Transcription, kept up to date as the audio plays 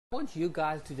I want you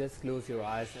guys to just close your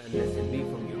eyes and listen me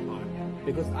from your heart,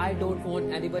 because I don't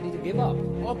want anybody to give up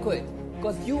or quit,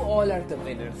 because you all are the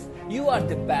winners, you are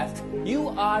the best, you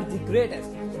are the greatest.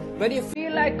 When you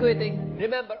feel like quitting,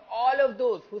 remember all of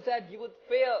those who said you would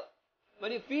fail.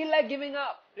 When you feel like giving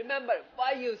up, remember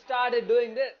why you started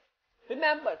doing this.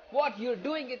 Remember what you're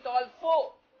doing it all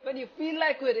for. When you feel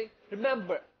like quitting,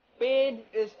 remember pain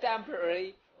is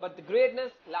temporary, but the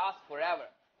greatness lasts forever.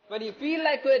 When you feel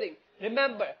like quitting,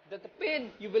 remember that the pain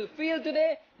you will feel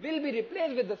today will be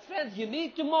replaced with the strength you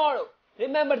need tomorrow.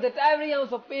 Remember that every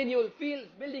ounce of pain you will feel is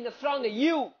building a stronger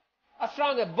you, a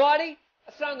stronger body,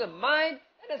 a stronger mind,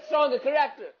 and a stronger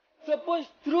character. So push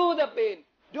through the pain.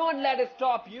 Don't let it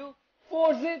stop you.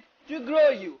 Force it to grow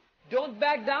you. Don't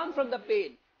back down from the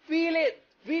pain. Feel it.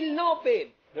 Feel no pain.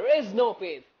 There is no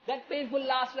pain. That painful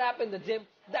last rap in the gym,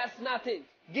 that's nothing.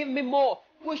 Give me more.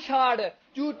 Push harder.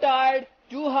 Too tired,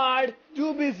 too hard,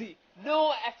 too busy.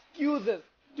 No excuses.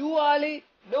 Too early,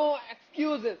 no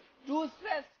excuses. Too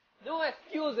stressed, no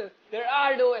excuses. There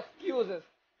are no excuses.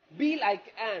 Be like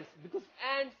ants, because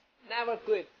ants never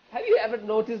quit. Have you ever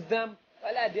noticed them?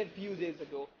 Well, I did few days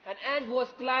ago. An ant was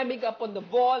climbing up on the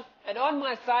wall, and on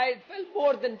my side fell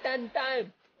more than 10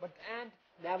 times. But the ant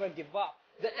never gave up.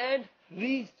 The ant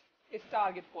reached its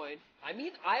target point.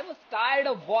 I was tired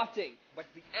of watching, but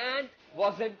the ant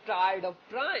wasn't tired of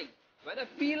trying. When I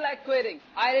feel like quitting,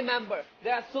 I remember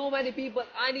there are so many people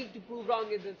I need to prove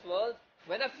wrong in this world.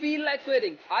 When I feel like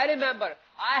quitting, I remember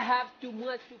I have too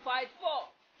much to fight for.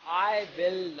 I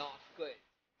will not quit.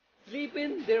 Sleep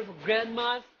in there for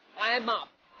grandmas. I am up.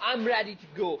 I'm ready to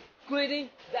go. Quitting,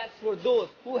 that's for those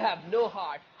who have no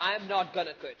heart. I am not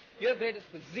gonna quit. Your greatest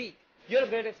physique, your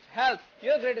greatest health,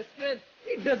 your greatest strength,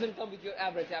 it doesn't come with your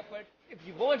average effort. If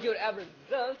you want your average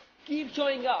results, keep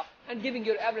showing up and giving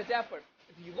your average effort.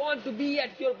 If you want to be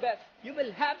at your best, you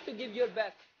will have to give your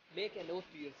best. Make a note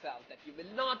to yourself that you will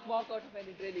not walk out of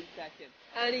any training session,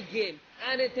 any game,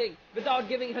 anything without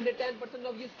giving 110%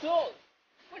 of your soul.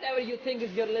 Whatever you think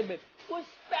is your limit, push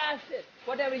past it.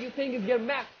 Whatever you think is your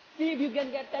max, see if you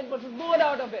can get 10% more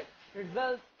out of it.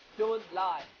 Results don't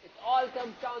lie. It all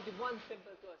comes down to one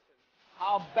simple question.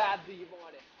 How bad do you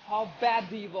want it? How bad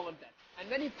do you want it? And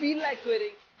when you feel like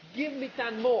quitting, give me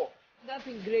 10 more.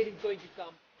 Nothing great is going to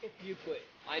come if you quit.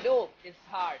 I know it's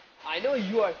hard. I know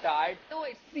you are tired. I know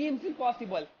it seems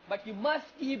impossible, but you must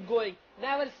keep going.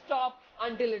 Never stop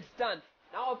until it's done.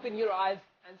 Now open your eyes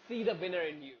and see the winner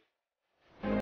in you.